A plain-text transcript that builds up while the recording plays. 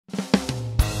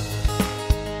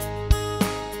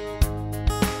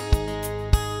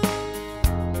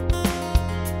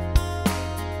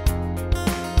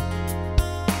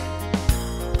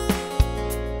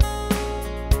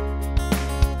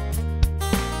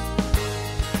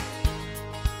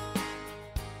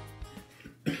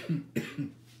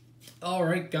All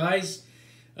right, guys,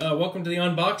 welcome to the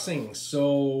unboxing.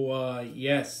 So,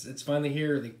 yes, it's finally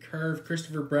here, the Karve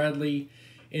Christopher Bradley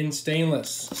in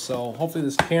stainless. So, hopefully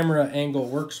this camera angle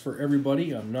works for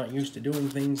everybody. I'm not used to doing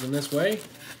things in this way.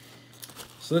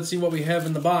 So, let's see what we have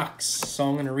in the box. So,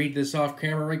 I'm going to read this off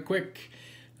camera right quick.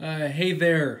 Hey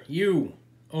there, you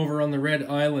over on the Red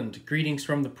Island. Greetings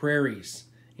from the prairies.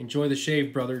 Enjoy the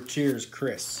shave, brother. Cheers,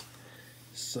 Chris.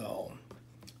 So,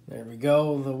 there we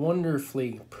go, the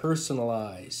wonderfully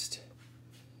personalized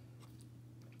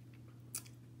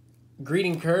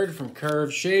greeting card from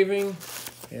Karve Shaving,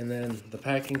 and then the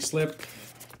packing slip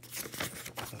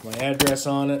with my address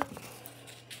on it.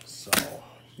 So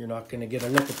you're not going to get a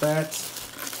look at that.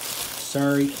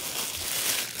 Sorry,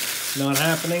 not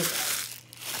happening.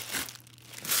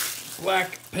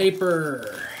 Black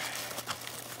paper.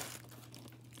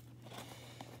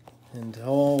 And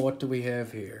oh, what do we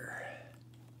have here?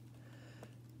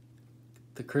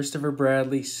 The Christopher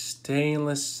Bradley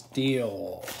stainless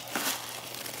steel.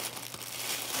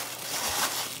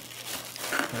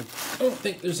 I don't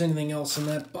think there's anything else in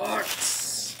that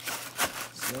box.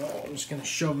 So I'm just going to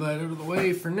shove that out of the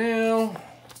way for now.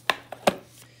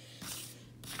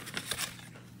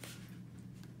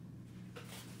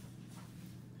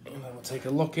 And I will take a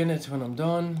look in it when I'm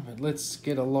done. But let's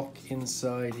get a look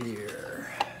inside here.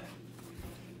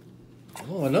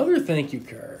 Oh, another thank you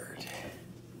card.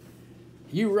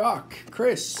 You rock,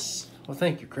 Chris. Well,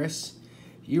 thank you, Chris.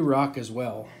 You rock as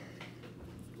well.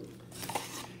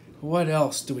 What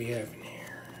else do we have in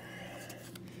here?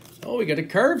 Oh, we got a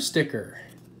Karve sticker.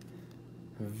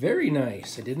 Very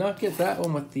nice. I did not get that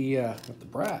one with the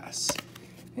brass.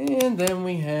 And then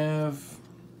we have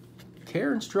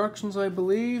care instructions, I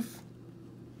believe.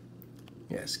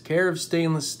 Yes, Karve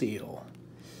Stainless Steel.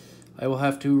 I will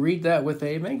have to read that with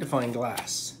a magnifying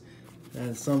glass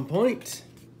at some point.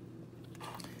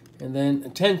 And then,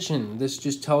 attention, this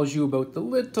just tells you about the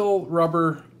little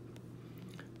rubber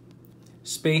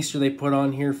spacer they put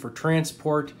on here for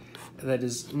transport that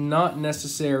is not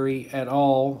necessary at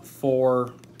all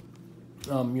for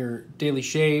your daily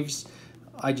shaves.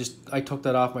 I took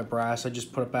that off my brass. I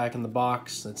just put it back in the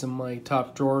box. It's in my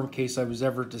top drawer in case I was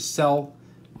ever to sell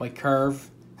my Karve.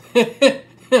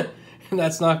 And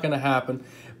that's not going to happen,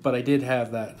 but I did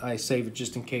have that. I saved it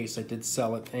just in case I did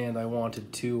sell it, and I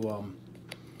wanted to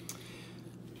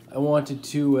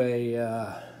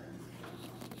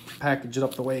package it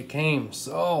up the way it came.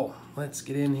 So let's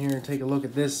get in here and take a look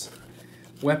at this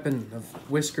weapon of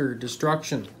whisker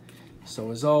destruction.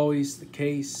 So as always the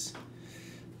case,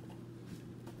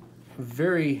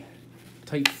 very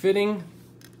tight fitting,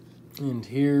 and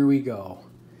here we go.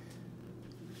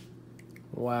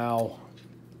 Wow,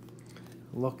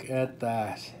 look at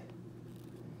that.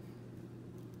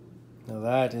 Now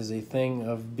that is a thing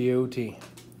of beauty.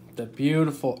 The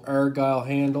beautiful Argyle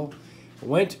handle.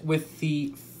 Went with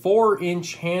the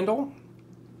 4-inch handle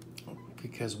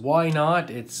because why not?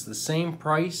 It's the same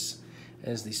price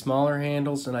as the smaller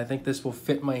handles, and I think this will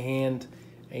fit my hand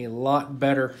a lot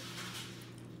better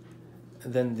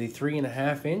than the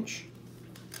 3.5-inch.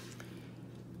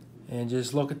 And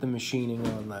just look at the machining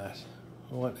on that.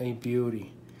 What a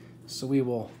beauty. So we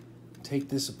will take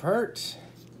this apart.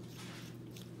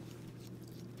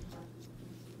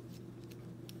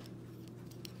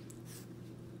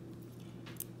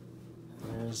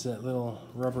 There's that little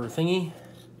rubber thingy.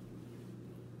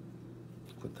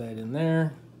 Put that in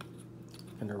there.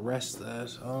 I'm gonna rest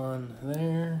that on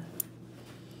there.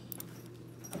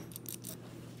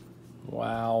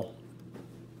 Wow.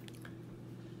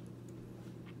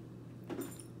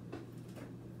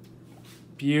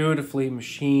 Beautifully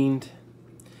machined.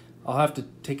 I'll have to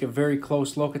take a very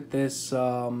close look at this.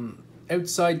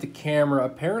 Outside the camera,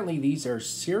 apparently these are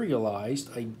serialized,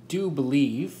 I do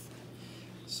believe.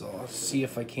 So I'll see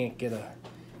if I can't get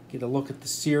a look at the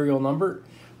serial number.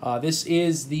 This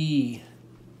is the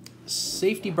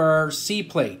safety bar C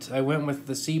plate. I went with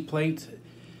the C plate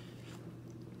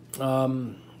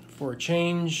for a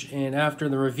change, and after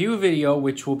the review video,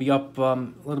 which will be up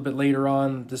a little bit later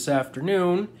on this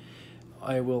afternoon,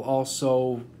 I will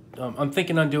also, I'm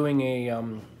thinking on doing a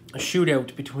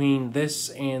shootout between this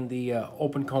and the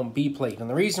open comb B plate. And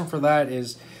the reason for that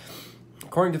is,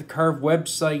 according to the Karve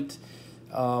website,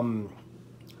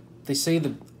 they say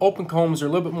the open combs are a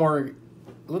little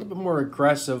bit more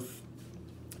aggressive,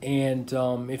 and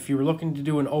if you were looking to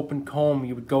do an open comb,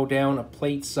 you would go down a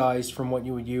plate size from what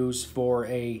you would use for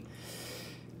a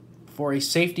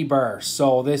safety bar.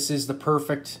 So this is the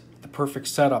perfect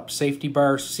setup. Safety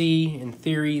bar C. In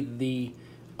theory, the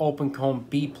open comb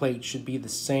B plate should be the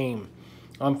same.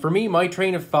 For me, my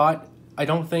train of thought, I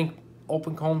don't think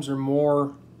open combs are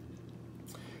more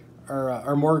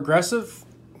are more aggressive,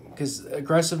 because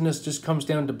aggressiveness just comes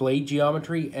down to blade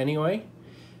geometry anyway.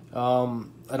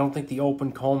 I don't think the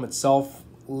open comb itself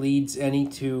leads any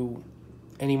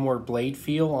more blade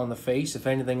feel on the face. If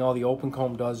anything, all the open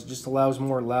comb does, it just allows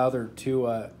more lather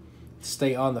to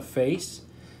stay on the face.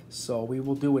 So we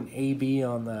will do an A/B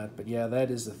on that. But yeah, that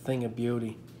is a thing of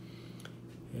beauty.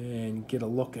 And get a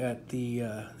look at the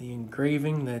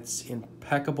engraving. That's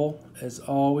impeccable as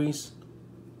always.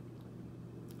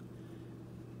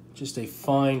 Just a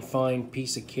fine, fine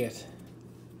piece of kit.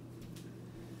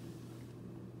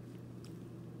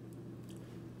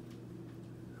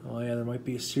 Oh yeah, there might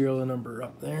be a serial number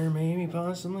up there, maybe,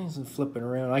 possibly. Some flipping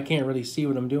around. I can't really see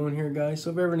what I'm doing here, guys.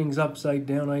 So if everything's upside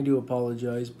down, I do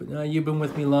apologize. But you've been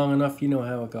with me long enough, you know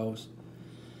how it goes.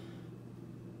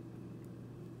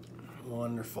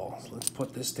 Wonderful. So let's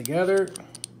put this together.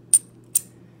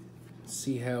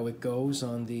 See how it goes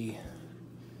on the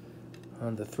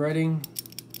threading.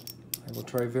 I will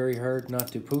try very hard not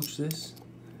to pooch this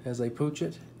as I pooch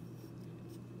it.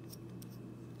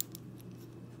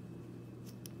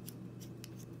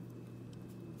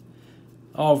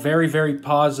 Oh, very, very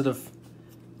positive.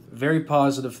 Very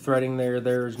positive threading there.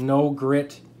 There's no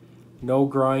grit, no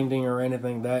grinding or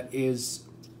anything. That is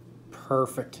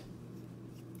perfect.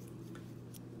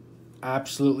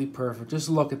 Absolutely perfect. Just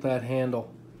look at that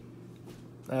handle.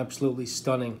 Absolutely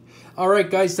stunning. Alright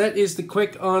guys, that is the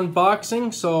quick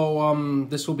unboxing. So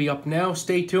this will be up now.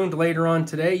 Stay tuned later on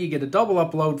today. You get a double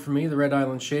upload from me, the Red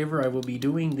Island Shaver. I will be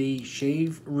doing the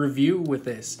shave review with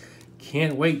this.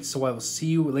 Can't wait. So I will see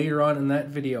you later on in that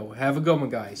video. Have a good one,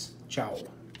 guys. Ciao.